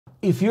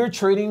If you're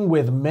trading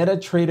with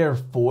MetaTrader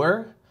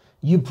 4,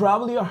 you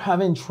probably are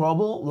having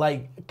trouble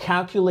like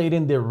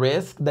calculating the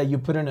risk that you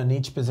put in on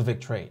each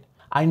specific trade.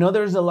 I know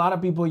there's a lot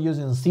of people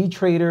using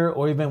CTrader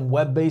or even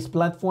web-based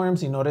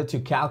platforms in order to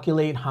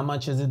calculate how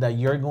much is it that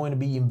you're going to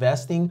be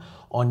investing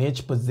on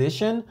each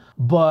position.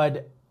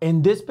 But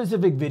in this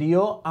specific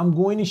video, I'm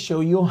going to show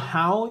you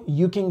how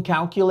you can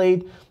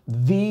calculate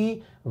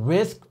the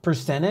risk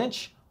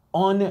percentage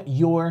on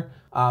your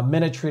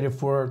MetaTrader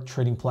 4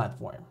 trading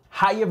platform.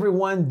 Hi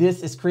everyone,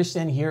 this is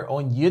Christian here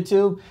on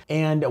YouTube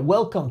and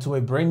welcome to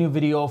a brand new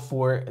video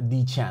for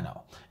the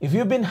channel. If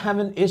you've been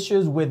having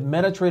issues with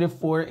MetaTrader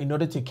 4 in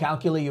order to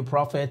calculate your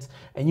profits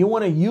and you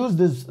want to use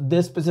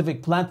this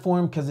specific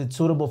platform because it's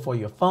suitable for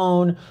your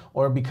phone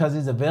or because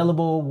it's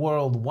available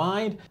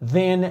worldwide,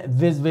 then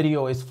this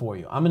video is for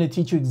you. I'm going to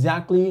teach you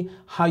exactly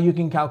how you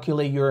can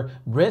calculate your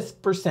risk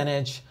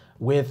percentage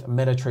with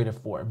MetaTrader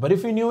 4. But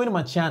if you're new to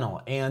my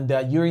channel and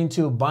you're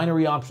into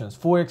binary options,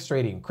 Forex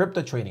trading,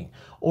 crypto trading,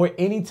 or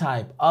any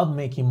type of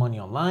making money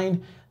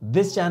online,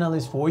 this channel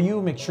is for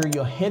you. Make sure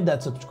you hit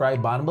that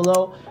subscribe button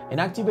below and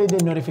activate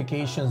the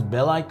notifications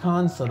bell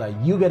icon so that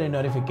you get a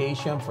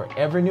notification for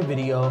every new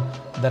video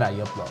that I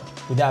upload.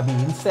 With that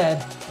being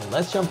said,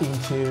 let's jump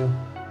into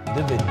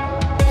the video.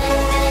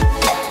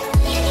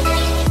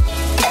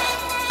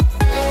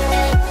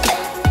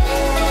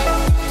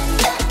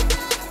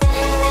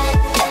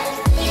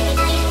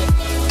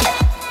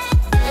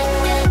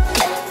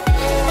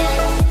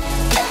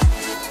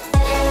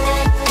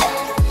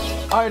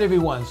 All right,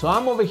 everyone, so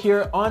I'm over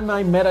here on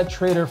my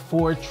MetaTrader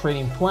 4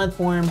 trading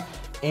platform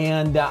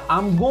and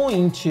I'm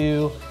going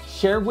to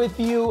share with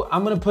you,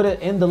 I'm going to put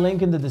it in the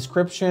link in the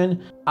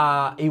description,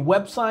 a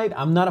website.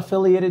 I'm not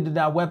affiliated to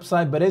that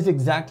website, but it's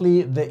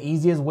exactly the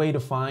easiest way to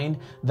find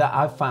that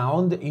I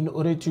found in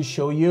order to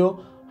show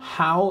you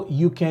how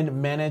you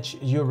can manage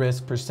your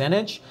risk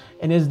percentage.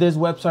 And it's this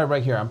website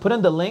right here. I'm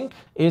putting the link.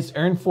 It's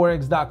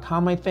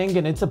earnforex.com, I think,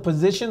 and it's a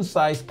position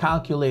size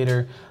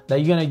calculator that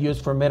you're gonna use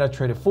for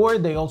MetaTrader 4.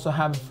 They also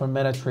have it for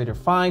MetaTrader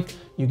 5.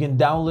 You can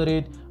download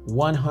it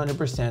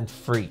 100%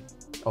 free.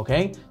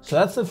 Okay, so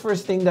that's the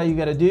first thing that you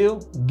gotta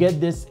do.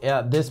 Get this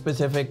this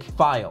specific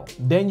file.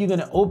 Then you're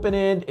gonna open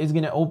it. It's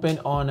gonna open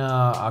on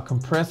a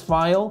compressed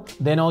file.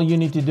 Then all you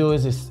need to do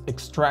is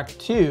extract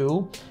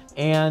to.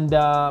 And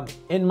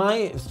in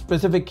my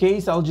specific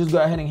case, I'll just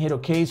go ahead and hit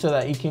OK so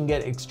that it can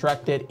get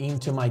extracted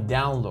into my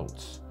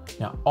downloads.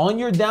 Now, on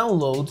your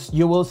downloads,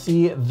 you will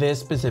see this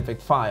specific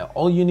file.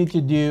 All you need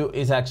to do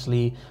is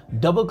actually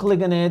double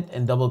click on it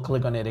and double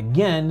click on it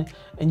again,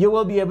 and you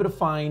will be able to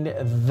find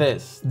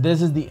this.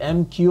 This is the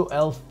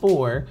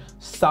MQL4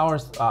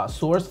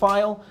 source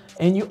file,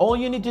 and all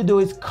you need to do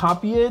is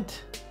copy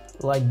it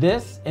like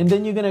this, and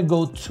then you're gonna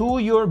go to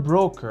your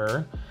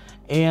broker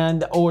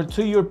or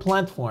to your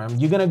platform.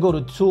 You're gonna go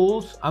to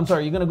tools,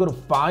 you're gonna go to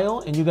file,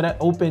 and you're gonna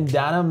open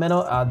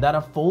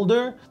data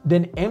folder,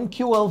 then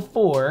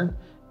MQL4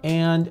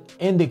 and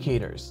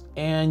indicators,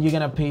 and you're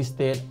gonna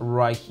paste it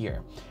right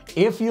here.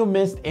 If you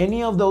missed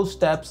any of those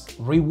steps,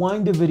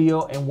 rewind the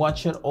video and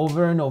watch it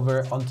over and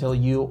over until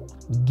you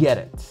get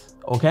it,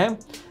 okay?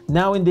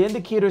 Now in the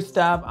indicators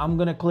tab, I'm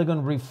gonna click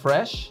on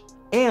refresh,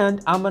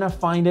 and I'm gonna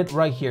find it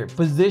right here,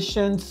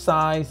 position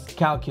size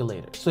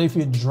calculator. So if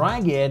you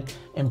drag it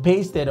and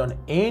paste it on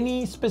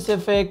any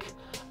specific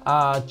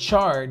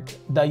chart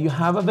that you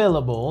have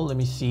available, let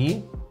me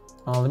see.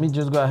 Let me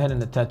just go ahead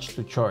and attach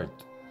the chart.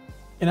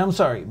 And I'm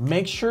sorry,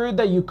 make sure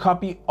that you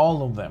copy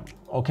all of them,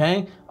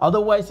 okay?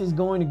 Otherwise it's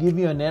going to give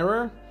you an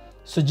error.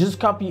 So just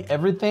copy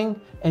everything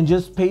and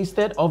just paste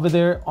it over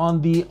there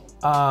on the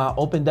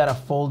open data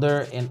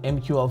folder in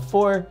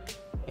MQL4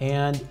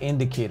 and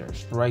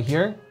indicators right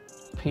here.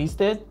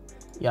 Paste it,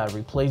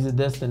 replace the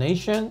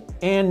destination,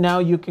 and now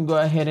you can go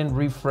ahead and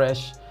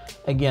refresh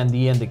again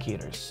the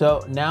indicators.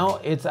 So now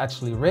it's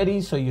actually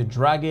ready. So you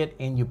drag it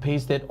and you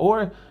paste it,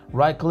 or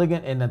right click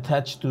it and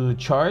attach to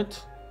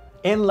chart.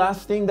 And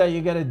last thing that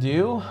you gotta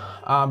do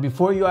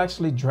before you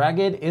actually drag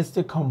it is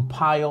to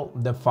compile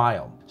the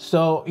file.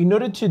 So in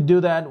order to do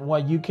that,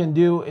 what you can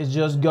do is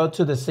just go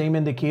to the same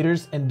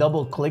indicators and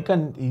double click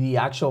on the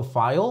actual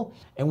file.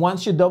 And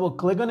once you double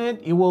click on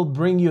it, it will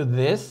bring you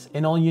this,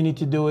 and all you need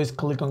to do is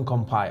click on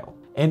compile.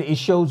 And it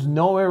shows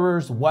no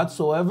errors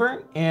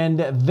whatsoever, and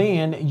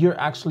then you're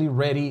actually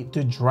ready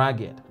to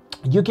drag it.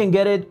 You can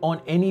get it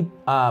on any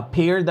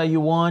pair that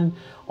you want,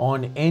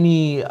 on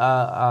any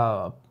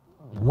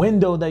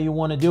window that you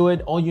want to do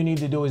it. All you need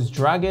to do is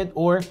drag it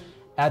or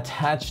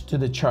attach to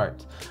the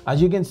chart. As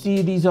you can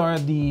see, these are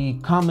the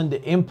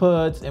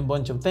inputs and a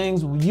bunch of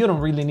things. You don't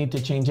really need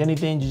to change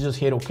anything. You just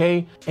hit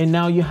OK, and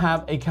now you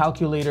have a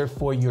calculator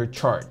for your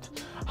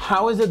chart.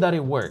 How is it that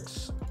it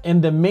works?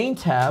 In the main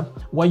tab,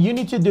 what you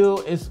need to do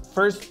is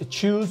first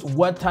choose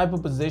what type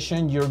of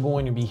position you're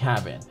going to be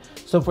having.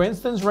 So for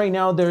instance, right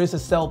now there is a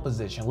sell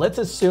position. Let's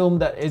assume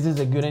that this is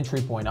a good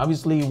entry point.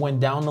 Obviously it went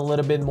down a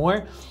little bit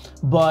more,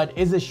 but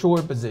it's a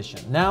short position.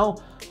 Now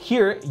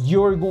here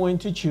you're going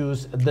to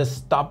choose the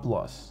stop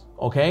loss.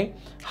 Okay,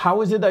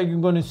 how is it that you're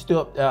going to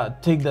still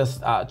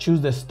choose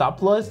the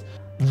stop loss?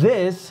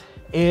 This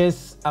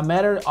is a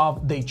matter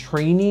of the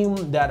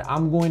training that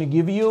I'm going to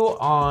give you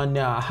on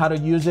how to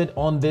use it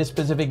on this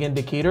specific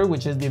indicator,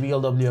 which is the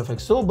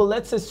VLWFX tool. But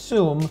let's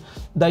assume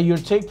that your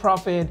take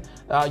profit,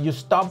 your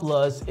stop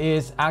loss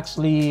is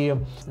actually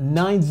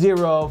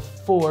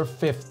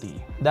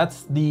 90450.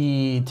 That's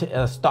the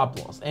stop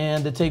loss,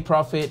 and the take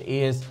profit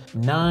is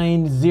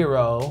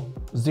 9000.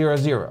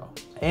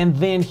 And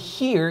then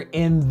here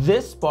in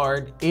this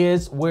part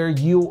is where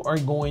you are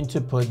going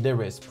to put the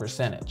risk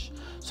percentage.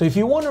 So if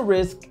you want to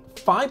risk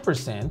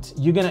 5%,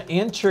 you're gonna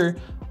enter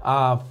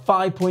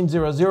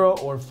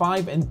 5.00 or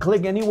 5 and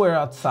click anywhere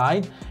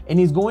outside, and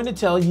he's going to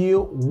tell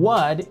you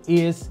what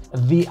is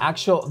the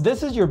actual,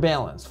 this is your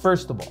balance.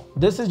 First of all,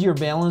 this is your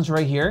balance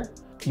right here,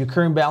 your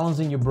current balance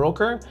in your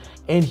broker.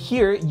 And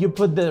here you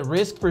put the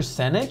risk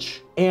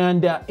percentage,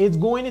 and it's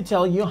going to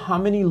tell you how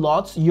many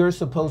lots you're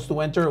supposed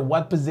to enter,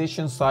 what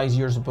position size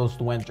you're supposed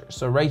to enter.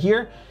 So right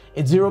here,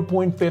 it's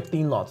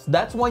 0.15 lots.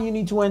 That's what you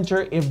need to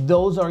enter if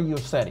those are your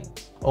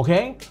settings,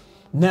 okay?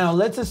 Now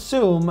let's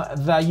assume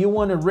that you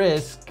want to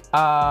risk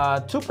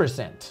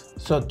 2%.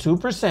 So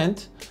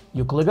 2%,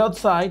 you click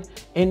outside,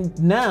 and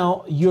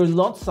now your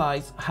lot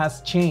size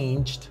has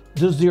changed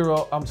to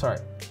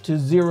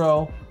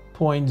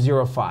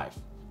 0.05.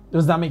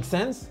 Does that make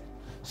sense?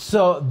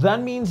 So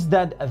that means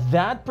that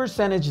that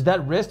percentage,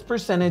 that risk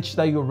percentage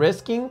that you're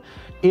risking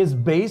is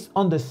based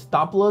on the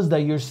stop loss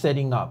that you're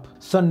setting up.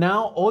 So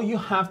now all you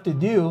have to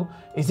do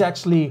is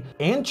actually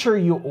enter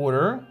your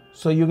order.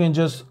 So you can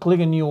just click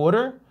a new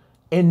order.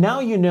 And now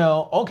you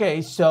know,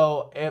 okay,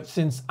 so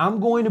since I'm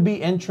going to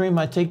be entering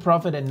my take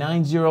profit at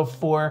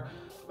 904,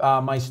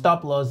 my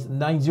stop loss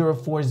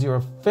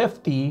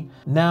 904050,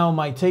 now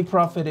my take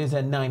profit is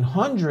at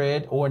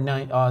 900 or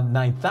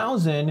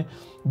 9,000,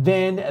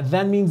 then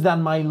that means that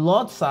my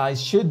lot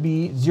size should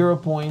be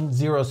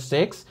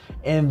 0.06,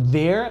 and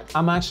there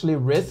I'm actually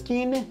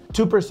risking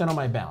 2% of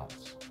my balance.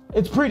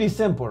 It's pretty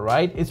simple,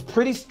 right? It's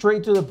pretty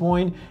straight to the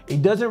point.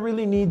 It doesn't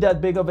really need that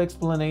big of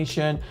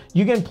explanation.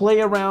 You can play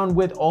around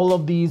with all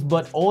of these,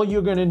 but all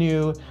you're gonna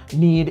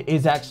need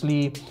is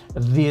actually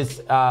this,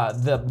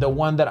 the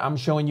one that I'm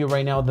showing you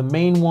right now, the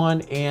main one,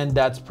 and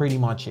that's pretty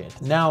much it.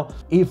 Now,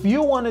 if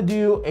you wanna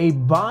do a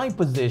buy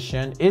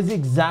position, it's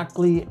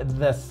exactly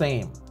the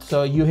same.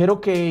 So you hit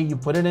OK, you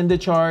put it in the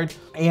chart,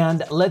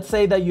 and let's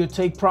say that you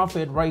take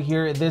profit right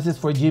here. This is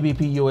for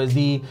GBP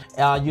USD.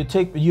 You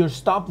take your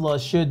stop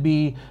loss should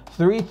be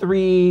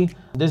 33.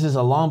 This is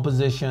a long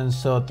position,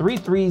 so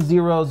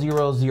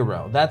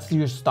 33000. That's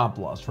your stop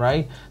loss,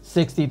 right?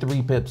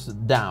 63 pips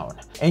down.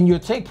 And your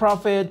take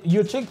profit,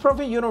 you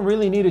don't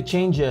really need to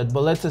change it,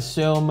 but let's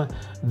assume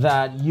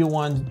that you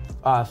want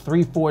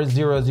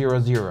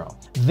 34000.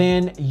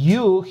 Then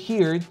you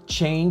here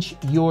change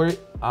your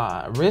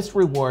risk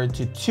reward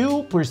to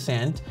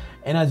 2%,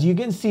 and as you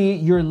can see,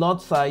 your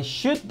lot size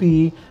should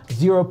be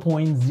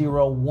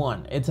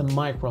 0.01. It's a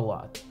micro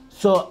lot.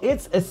 So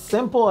it's as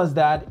simple as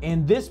that.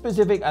 In this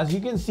specific, as you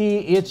can see,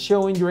 it's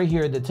showing right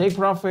here the take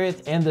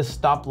profit and the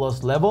stop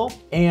loss level,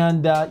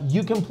 and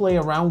you can play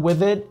around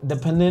with it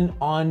depending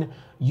on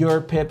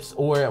your pips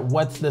or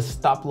what's the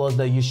stop loss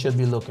that you should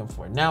be looking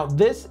for. Now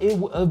it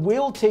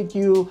will take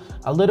you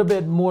a little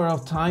bit more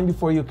of time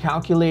before you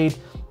calculate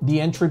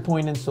the entry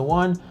point and so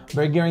on,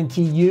 but I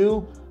guarantee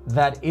you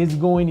that it's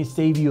going to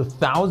save you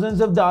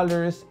thousands of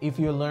dollars if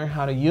you learn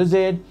how to use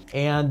it,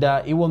 and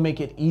it will make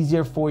it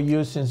easier for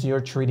you since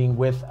you're trading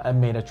with a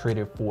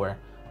MetaTrader 4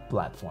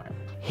 platform.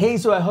 Hey,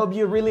 so I hope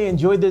you really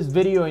enjoyed this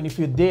video, and if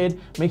you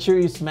did, make sure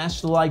you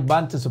smash the like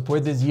button to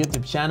support this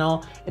YouTube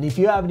channel. And if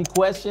you have any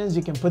questions,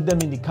 you can put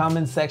them in the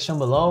comment section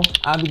below.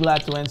 I'll be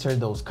glad to answer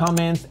those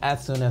comments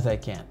as soon as I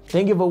can.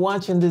 Thank you for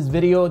watching this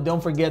video.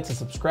 Don't forget to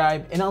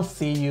subscribe, and I'll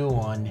see you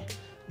on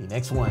the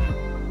next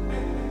one.